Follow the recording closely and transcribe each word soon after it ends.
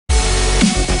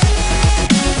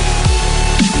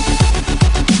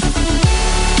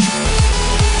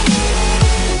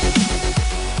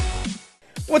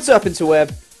What's up,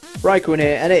 interweb? RhyQuinn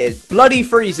here, and it is bloody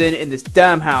freezing in this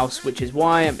damn house, which is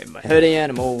why I'm in my hoodie and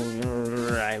I'm all...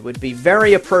 It would be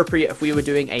very appropriate if we were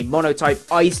doing a Monotype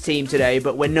ice team today,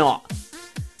 but we're not.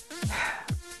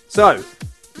 So,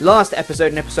 last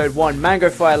episode, in episode 1, Mango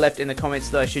Fire left in the comments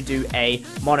that I should do a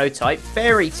Monotype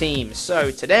fairy team.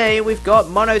 So today we've got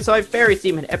Monotype fairy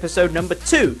team in episode number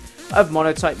 2 of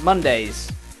Monotype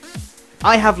Mondays.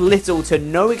 I have little to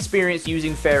no experience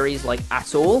using fairies, like,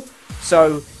 at all.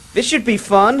 So, this should be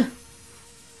fun.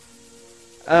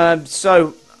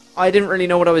 So, I didn't really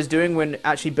know what I was doing when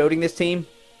actually building this team.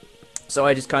 So,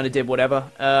 I just kind of did whatever.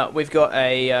 We've got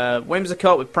a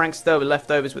Whimsicott with Prankster, with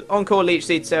Leftovers, with Encore, Leech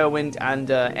Seed, Tailwind,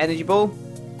 and Energy Ball.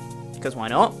 Because why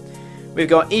not? We've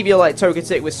got Eviolite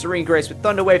Togetic with Serene Grace, with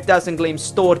Thunder Wave, Dazzling Gleam,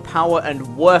 Stored Power,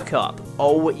 and Work Up.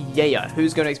 Oh, yeah.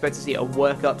 Who's going to expect to see a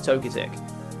Work Up Togetic?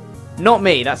 Not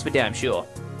me, that's for damn sure.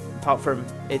 Apart from,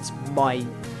 it's my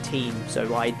team,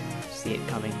 so I see it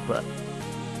coming, but...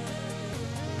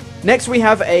 Next we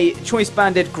have a Choice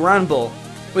Banded Granbull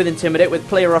with Intimidate, with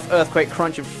Play Rough, Earthquake,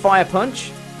 Crunch, and Fire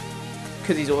Punch,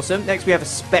 because he's awesome. Next we have a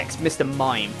Specs Mr.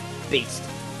 Mime Beast,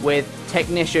 with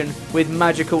Technician, with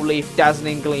Magical Leaf,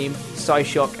 Dazzling Gleam,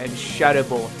 Psyshock, and Shadow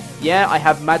Ball. Yeah, I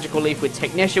have Magical Leaf with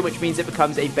Technician, which means it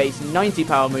becomes a base 90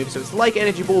 power move, so it's like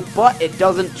Energy Ball, but it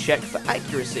doesn't check for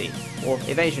accuracy, or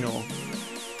evasion, or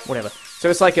whatever. So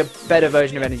it's like a better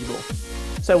version of Energy Ball.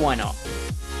 So why not?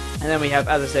 And then we have,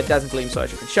 as I said, Dazzling Gleam,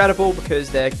 Psyshock, and Shadow Ball, because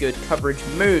they're good coverage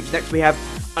moves. Next we have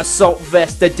Assault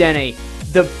Vest Dedenne,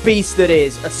 the beast that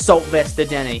is Assault Vest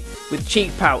Dedenne, with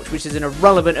Cheek Pouch, which is an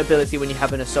irrelevant ability when you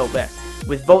have an Assault Vest,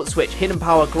 with Volt Switch, Hidden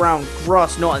Power, Ground,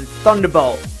 Grass Knot, and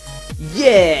Thunderbolt.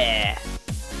 Yeah!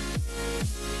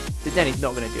 Dedenne's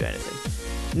not going to do anything.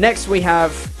 Next we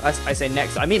have, I say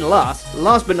next, I mean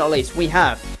last but not least, we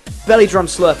have Belly Drum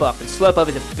Slurp Up, and Slurp Up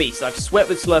is a beast. I've sweat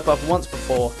with Slurp Up once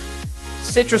before.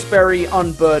 Citrus Berry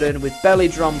Unburden with Belly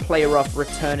Drum, Play Rough,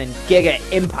 Return, and Giga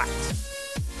Impact.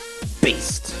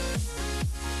 Beast.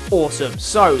 Awesome.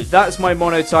 So, that's my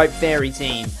Monotype fairy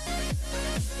team.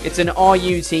 It's an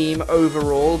RU team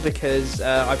overall because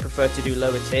I prefer to do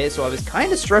lower tiers, so I was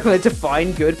kind of struggling to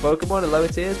find good Pokemon at lower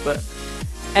tiers, but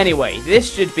anyway,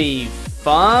 this should be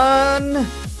fun.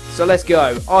 So let's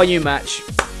go. RU match.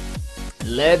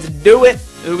 Let's do it.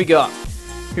 Who we got?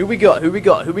 Who we got? Who we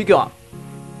got? Who we got?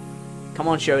 Come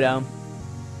on, Showdown.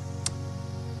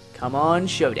 Come on,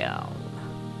 Showdown.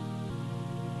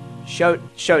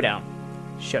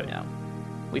 Showdown.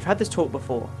 Showdown. We've had this talk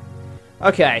before.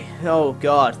 Okay. Oh,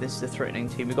 God. This is a threatening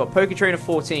team. We've got Poketrainer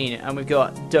 14, and we've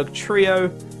got Dugtrio,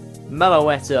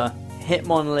 Meloetta,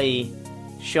 Hitmonlee,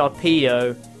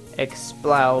 Sharpedo,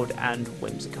 Exploud, and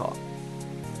Whimsicott.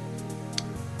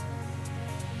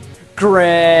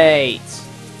 Great!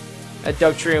 A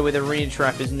Dugtrio with a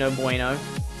Retrap is no bueno.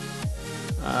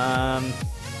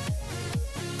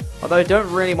 Although I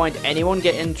don't really mind anyone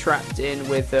getting trapped in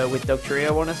with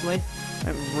Dugtrio, honestly. I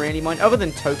don't really mind, other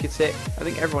than Togetic. I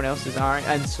think everyone else is alright,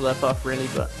 and Slurpuff really,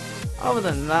 but other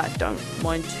than that, I don't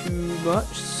mind too much.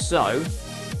 So,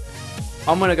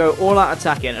 I'm going to go all out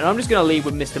attacking, and I'm just going to lead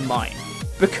with Mr. Mime.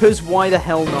 Because why the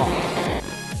hell not?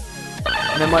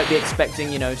 And they might be expecting,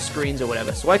 you know, screens or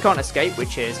whatever. So I can't escape,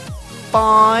 which is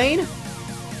fine.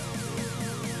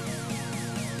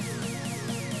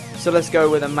 So let's go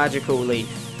with a Magical Leaf.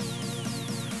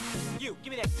 Give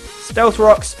me that. Stealth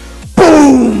Rocks.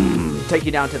 Boom! Take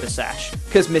you down to the sash.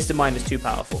 Because Mr. Mime is too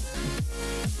powerful.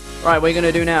 Right, what are you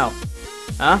going to do now?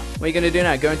 Huh? What are you going to do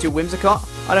now? Go into Whimsicott?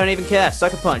 I don't even care.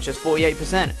 Sucker Punch, that's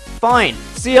 48%. Fine.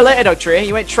 See you later, Dugtrio.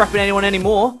 You ain't trapping anyone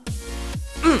anymore.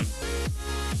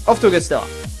 Off to a good start.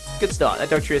 Good start. That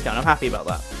Dugtrio is down. I'm happy about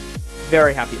that.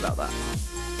 Very happy about that.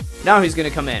 Now who's going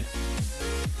to come in?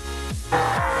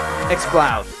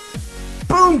 Exploud.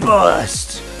 Boom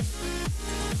Burst!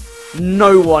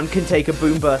 No one can take a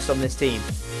Boom Burst on this team.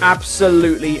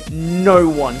 Absolutely no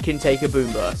one can take a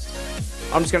Boom Burst.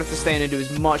 I'm just going to have to stay in and do as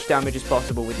much damage as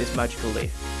possible with this Magical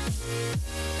Leaf.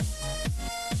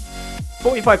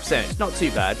 45%, it's not too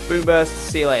bad. Boom Burst,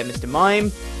 see you later, Mr.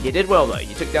 Mime. You did well though,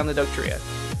 you took down the Dugtrio.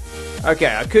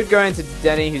 Okay, I could go into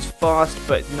Denny, who's fast,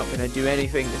 but not going to do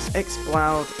anything. This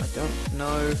Exploud, I don't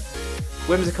know.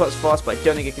 Whimsicott's fast, but I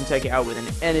don't think it can take it out with an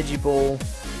Energy Ball.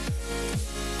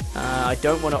 I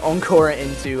don't want to Encore it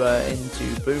into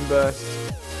Boom Burst.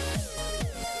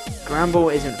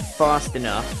 Granbull isn't fast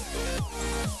enough.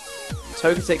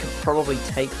 Togetic could probably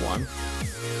take one.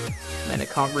 And then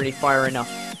it can't really fire enough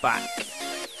back.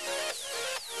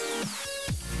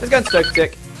 Let's go into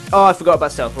Togetic. Oh, I forgot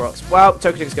about Stealth Rocks. Wow,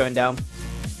 Togetic's going down.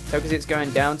 Togetic's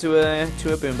going down to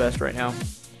a Boom Burst right now. I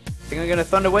think I'm going to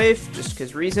Thunder Wave, just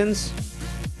because reasons.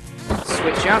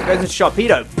 Switch out, goes into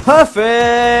Sharpedo.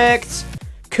 Perfect!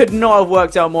 Could not have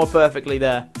worked out more perfectly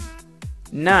there.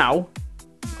 Now,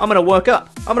 I'm going to work up.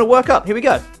 I'm going to work up. Here we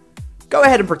go. Go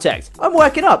ahead and protect. I'm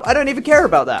working up. I don't even care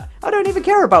about that. I don't even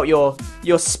care about your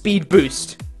speed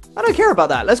boost. I don't care about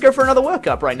that. Let's go for another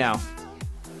workup right now.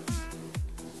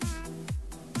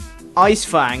 Ice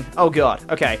Fang. Oh, God.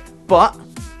 Okay. But,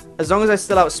 as long as I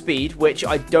still outspeed, which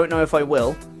I don't know if I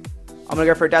will, I'm going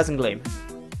to go for a Dazzling Gleam.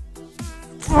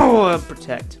 Oh,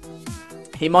 protect.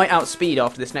 He might outspeed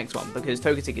after this next one, because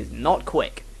Togetic is not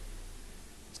quick.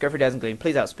 Let's go for a Dazzling Gleam.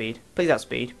 Please outspeed. Please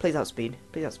outspeed. Please outspeed.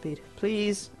 Please outspeed.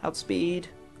 Please outspeed.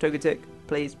 Togetic.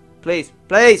 Please. Please.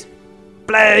 Please.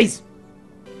 Please.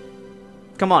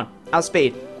 Come on.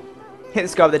 Outspeed. Hit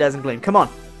this guy with a Dazzling Gleam. Come on.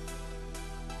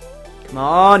 Come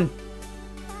on.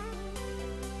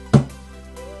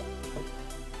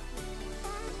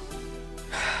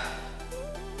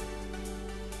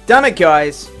 Damn it,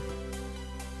 guys.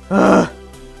 Ugh.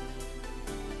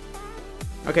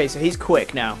 Okay, so he's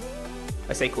quick now.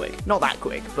 I say quick. Not that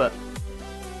quick, but...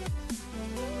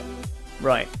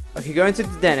 Right. I could go into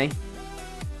Denny.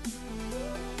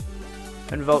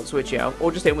 And Volt Switch out.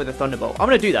 Or just hit him with a Thunderbolt. I'm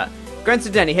going to do that. Go into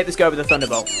Denny, hit this guy with a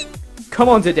Thunderbolt. Come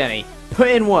on to Denny. Put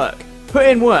in work. Put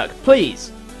in work,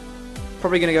 please.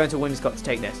 Probably going to go into Whimsicott to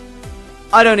take this.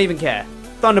 I don't even care.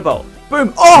 Thunderbolt.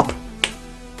 Boom. Up!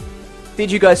 Did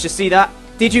you guys just see that?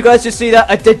 Did you guys just see that?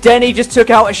 A Denny just took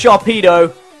out a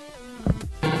Sharpedo.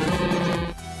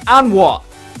 And what?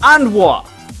 And what?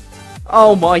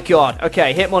 Oh my god.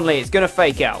 Okay, Hitmonlee, it's going to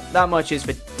fake out. That much is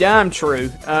for damn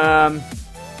true.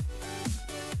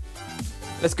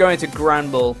 Let's go into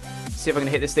Granbull. See if I can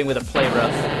hit this thing with a Play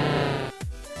Rough.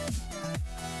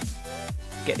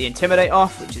 Get the Intimidate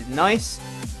off, which is nice.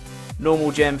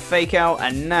 Normal Gem fake out,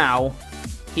 and now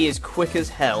he is quick as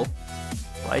hell.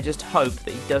 But I just hope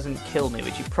that he doesn't kill me,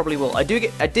 which he probably will. I did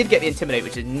get the Intimidate,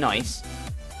 which is nice.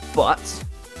 But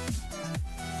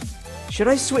should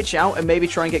I switch out and maybe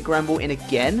try and get Granbull in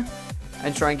again?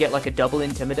 And try and get like a double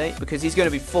Intimidate? Because he's going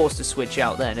to be forced to switch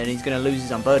out then, and he's going to lose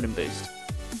his Unburden boost.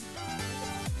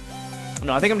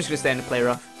 No, I think I'm just going to stay in the Play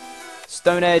Rough.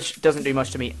 Stone Edge doesn't do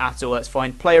much to me at all. That's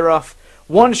fine. Play Rough.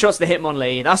 One shot's the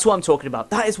Hitmonlee. That's what I'm talking about.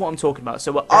 That is what I'm talking about.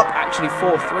 So we're up actually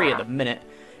 4-3 at the minute.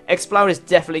 Exploud is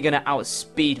definitely going to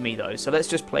outspeed me though. So let's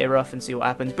just Play Rough and see what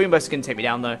happens. Boom Burst is going to take me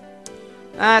down though.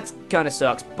 That kind of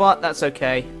sucks, but that's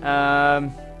okay.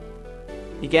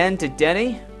 Again to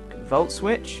Denny. Volt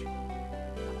Switch.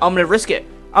 I'm going to risk it.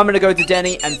 I'm going to go to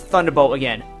Denny and Thunderbolt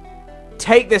again.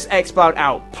 Take this Exploud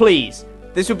out, please.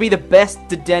 This would be the best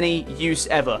Dedenne use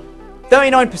ever.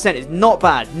 39% is not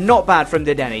bad. Not bad from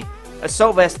Dedenne.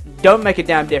 Assault Vest don't make a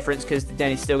damn difference because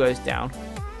Dedenne still goes down.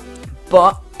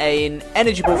 But an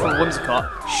Energy Ball from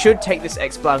Whimsicott should take this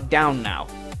Exploud down now.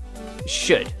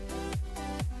 Should.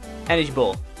 Energy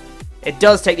Ball. It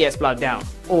does take the Exploud down.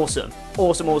 Awesome.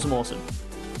 Awesome, awesome, awesome.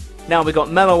 Now we've got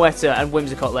Meloetta and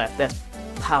Whimsicott left. There's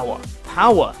power.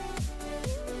 Power.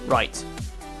 Right.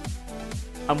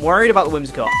 I'm worried about the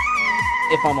Whimsicott.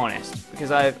 If I'm honest, because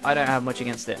I don't have much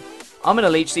against it. I'm going to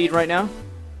Leech Seed right now.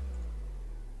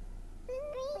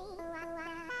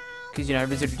 Because, you know,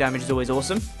 residual damage is always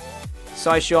awesome.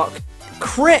 Psyshock.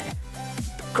 Crit!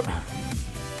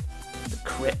 The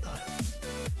crit, though.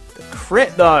 The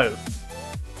crit, though.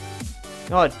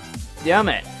 God damn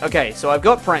it. Okay, so I've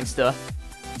got Prankster.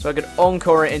 So I could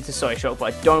Encore it into Psyshock,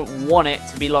 but I don't want it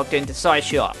to be locked into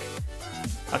Psyshock.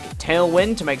 I could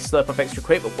Tailwind to make Slurpuff extra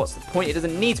quick, but what's the point? It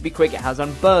doesn't need to be quick, it has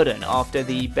Unburden after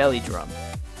the Belly Drum.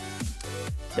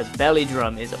 The Belly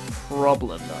Drum is a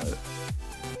problem, though.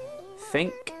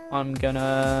 Think I'm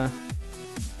gonna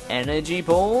Energy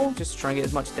Ball, just to try and get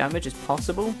as much damage as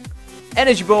possible.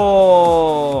 Energy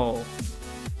Ball!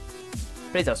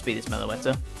 Please outspeed this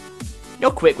Meloetta.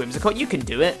 You're quick, Whimsicott, you can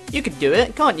do it. You can do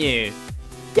it, can't you?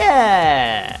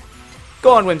 Yeah!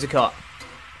 Go on, Whimsicott.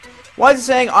 Why is it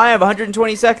saying I have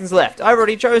 120 seconds left? I've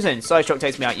already chosen. Psyshock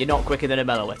takes me out. You're not quicker than a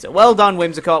Meloetta. Well done,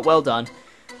 Whimsicott. Well done.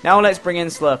 Now let's bring in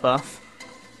Slurpuff.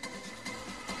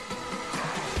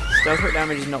 Stealth crit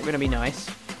damage is not going to be nice.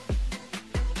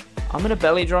 I'm going to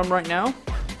Belly Drum right now.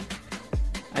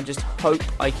 And just hope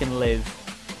I can live.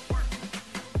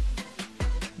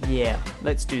 Yeah,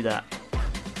 let's do that.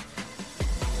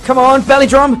 Come on, Belly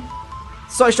Drum!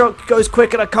 Psyshock goes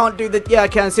quick and I can't do the... Yeah, I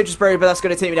can. Citrus Berry, but that's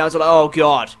going to take me down. So like, oh,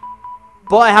 God.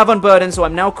 But I have Unburden, so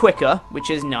I'm now quicker, which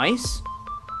is nice.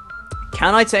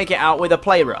 Can I take it out with a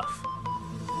Play Rough?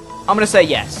 I'm going to say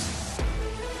yes.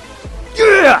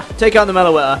 Yeah! Take out the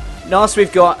Meloetta. Last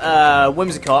we've got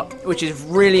Whimsicott, which is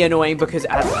really annoying because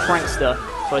it has Prankster.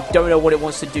 So I don't know what it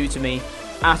wants to do to me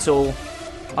at all.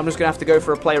 I'm just going to have to go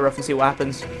for a Play Rough and see what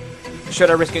happens. Should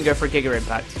I risk and go for a Giga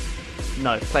Impact?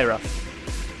 No, play rough.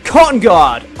 Cotton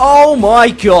Guard! Oh my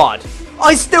god!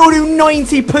 I still do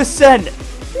 90%!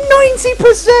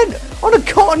 90% on a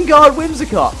Cotton Guard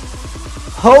Whimsicott!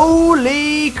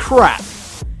 Holy crap!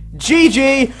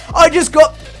 GG!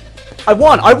 I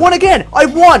won again! I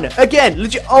won again!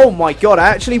 Legit. Oh my god, I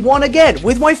actually won again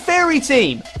with my fairy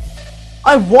team!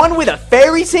 I won with a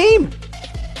fairy team?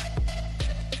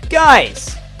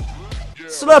 Guys!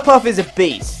 Slurpuff is a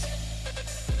beast.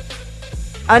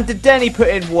 And did Denny put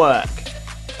in work?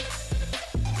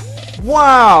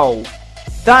 Wow!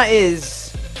 That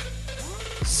is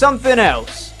something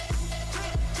else.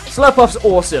 Slurpuff's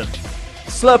awesome.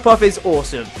 Slurpuff is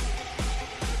awesome.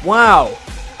 Wow.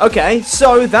 Okay,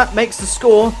 so that makes the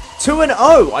score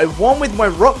 2-0. I won with my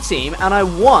rock team, and I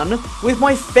won with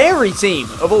my fairy team,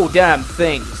 of all damn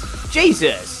things.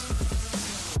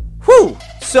 Jesus. Whew.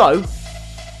 So,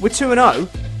 we're 2-0.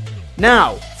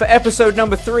 Now, for episode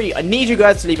number 3, I need you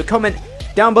guys to leave a comment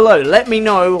down below. Let me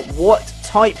know what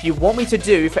type you want me to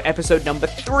do for episode number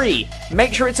 3.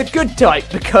 Make sure it's a good type,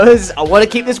 because I want to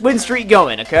keep this win streak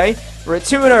going, okay? We're at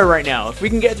 2-0 right now. If we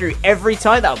can get through every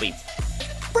type, that'll be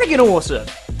friggin' awesome.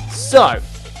 So,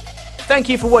 thank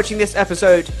you for watching this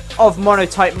episode of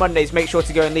Monotype Mondays. Make sure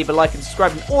to go and leave a like and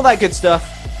subscribe and all that good stuff.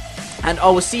 And I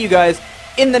will see you guys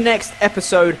in the next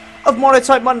episode of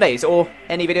Monotype Mondays, or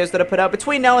any videos that I put out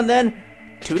between now and then.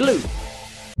 Toodaloo.